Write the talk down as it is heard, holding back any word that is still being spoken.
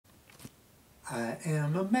I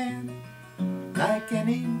am a man, like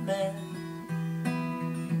any man,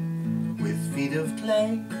 with feet of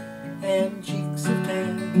clay and cheeks of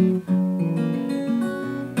tan.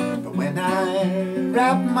 But when I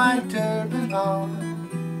wrap my turban on,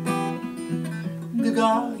 the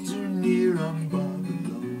gods are near on Baba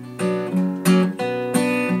Lon.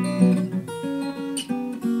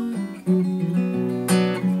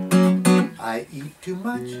 I eat too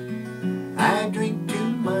much, I drink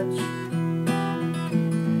too much,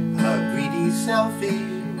 a greedy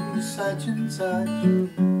selfish such and such.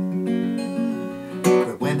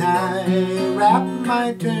 But when I wrap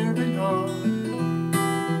my turban on,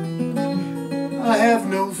 I have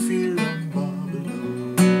no fear of Baba Lon.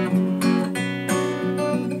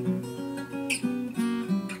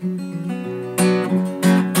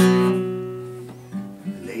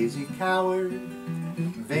 Lazy coward,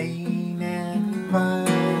 vain and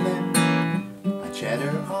violent, I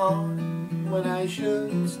chatter on when I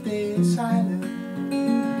should stay silent.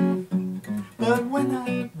 But when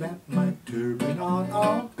I wrap my turban on,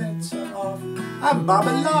 all bets are off. I'm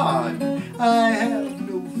Baba Lon. I have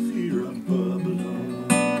no fear of Baba Lon.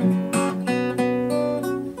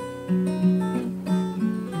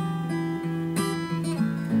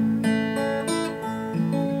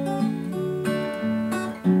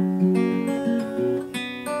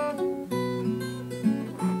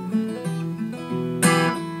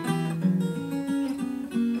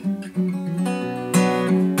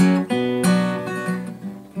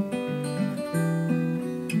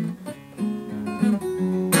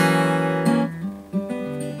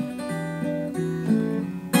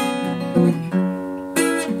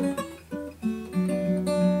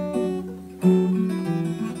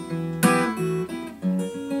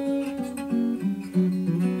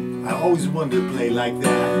 I always wanted to play like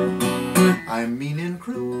that. I'm mean and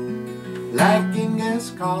cruel, like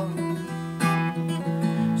Genghis Khan.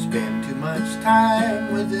 Spend too much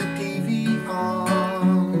time with the TV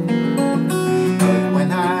on. But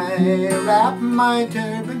when I wrap my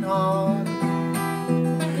turban on,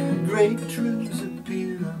 great truths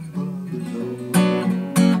appear on Baba Lon.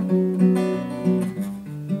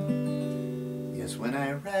 Yes, when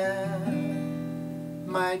I wrap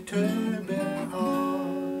my turban on,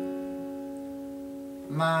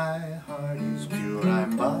 my heart is pure,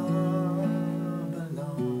 I'm Baba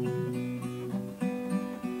Lon.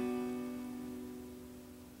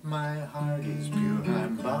 My heart is pure,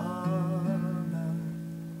 I'm Baba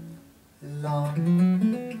Lon.